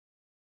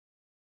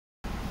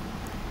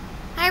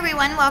Hi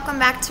everyone, welcome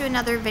back to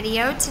another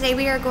video. Today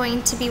we are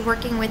going to be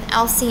working with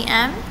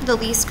LCM, the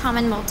least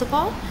common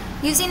multiple,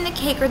 using the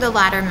cake or the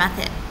ladder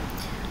method.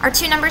 Our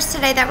two numbers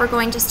today that we're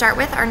going to start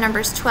with are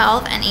numbers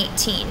 12 and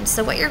 18.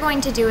 So what you're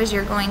going to do is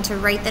you're going to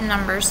write the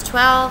numbers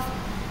 12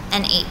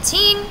 and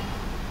 18,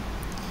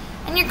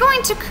 and you're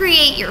going to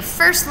create your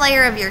first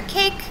layer of your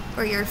cake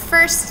or your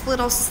first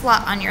little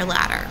slot on your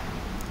ladder.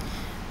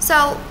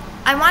 So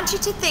I want you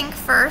to think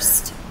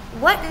first,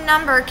 what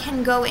number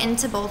can go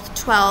into both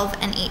 12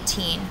 and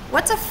 18?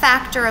 What's a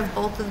factor of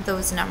both of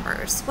those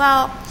numbers?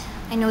 Well,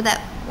 I know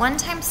that 1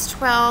 times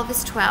 12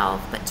 is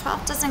 12, but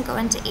 12 doesn't go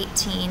into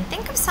 18.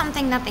 Think of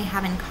something that they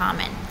have in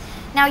common.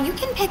 Now you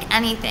can pick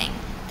anything.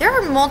 There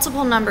are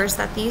multiple numbers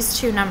that these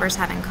two numbers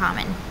have in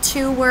common.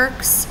 2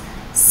 works,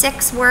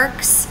 6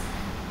 works,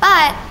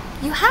 but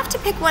you have to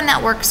pick one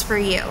that works for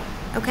you,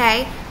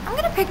 okay? I'm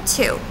gonna pick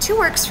 2. 2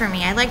 works for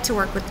me. I like to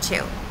work with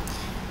 2.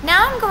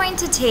 Now I'm going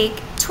to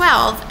take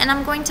 12 and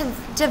I'm going to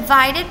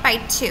divide it by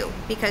 2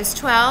 because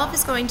 12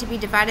 is going to be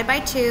divided by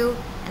 2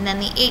 and then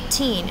the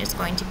 18 is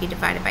going to be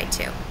divided by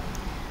 2.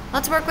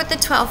 Let's work with the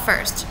 12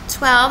 first.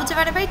 12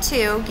 divided by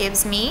 2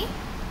 gives me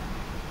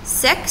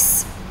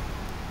 6.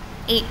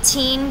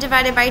 18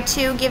 divided by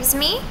 2 gives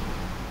me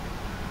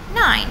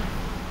 9.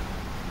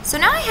 So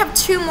now I have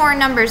 2 more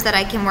numbers that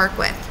I can work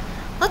with.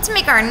 Let's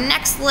make our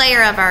next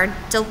layer of our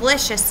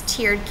delicious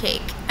tiered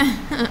cake.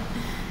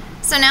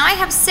 So now I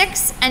have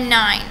 6 and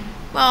 9.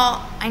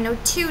 Well, I know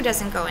 2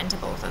 doesn't go into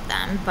both of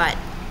them, but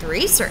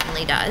 3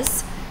 certainly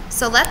does.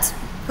 So let's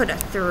put a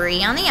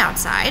 3 on the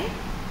outside.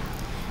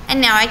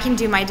 And now I can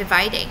do my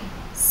dividing.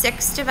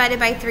 6 divided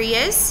by 3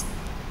 is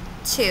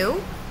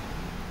 2.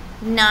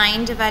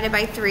 9 divided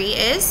by 3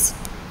 is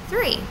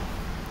 3.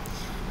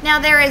 Now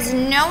there is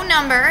no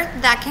number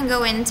that can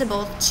go into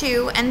both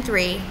 2 and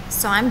 3,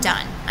 so I'm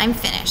done. I'm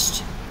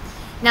finished.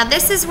 Now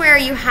this is where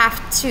you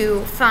have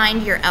to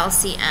find your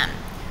LCM.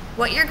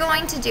 What you're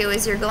going to do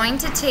is you're going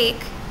to take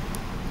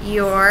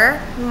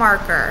your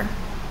marker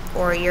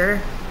or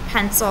your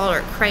pencil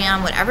or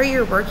crayon, whatever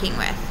you're working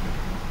with,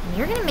 and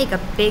you're going to make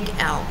a big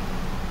L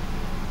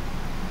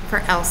for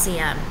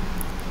LCM.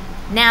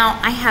 Now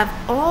I have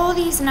all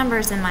these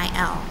numbers in my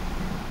L.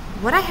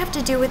 What I have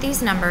to do with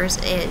these numbers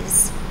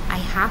is I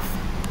have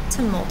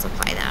to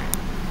multiply them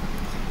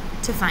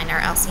to find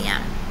our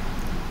LCM.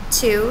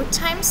 2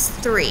 times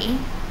 3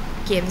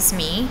 gives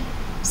me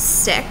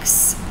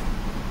 6.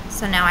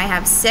 So now I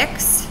have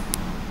 6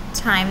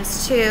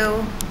 times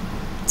 2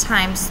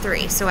 times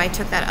 3. So I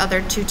took that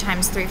other 2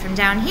 times 3 from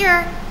down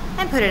here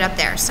and put it up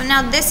there. So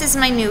now this is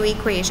my new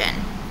equation,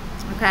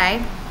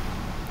 okay?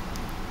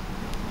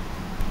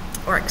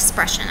 Or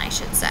expression, I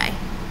should say.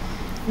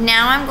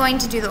 Now I'm going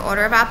to do the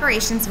order of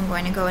operations. I'm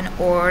going to go in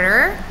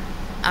order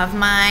of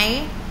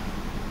my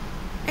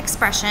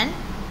expression.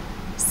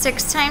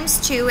 6 times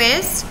 2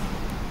 is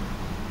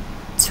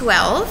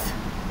 12.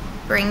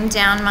 Bring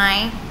down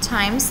my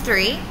times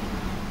 3.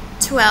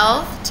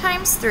 12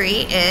 times 3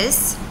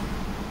 is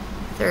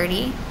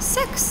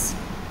 36.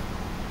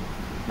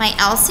 My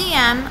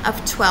LCM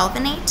of 12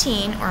 and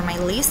 18, or my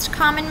least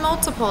common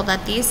multiple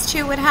that these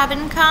two would have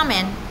in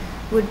common,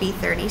 would be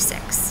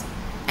 36.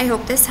 I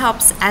hope this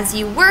helps as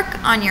you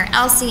work on your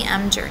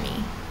LCM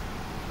journey.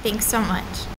 Thanks so much.